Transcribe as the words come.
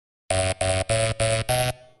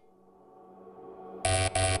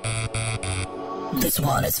This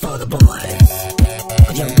one is for the boys,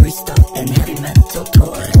 with your greased up and heavy metal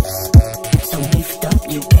toys. So beefed up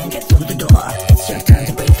you can't get through the door. It's your turn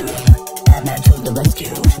to break through. Batman to the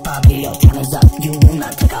rescue. Barbie, your time is up. You will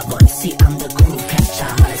not take our voice. See, I'm the groove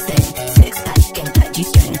catcher, hottest thing. Six pack and tight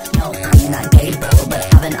G-string. No, I'm not gay, bro, but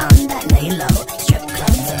I've been on that lay low. Strip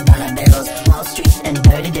clubs and dollar bills, Wall Street and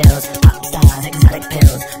dirty deals. Popstars, exotic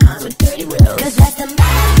pills, cars with dirty wheels. 'Cause that's the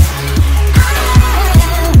man.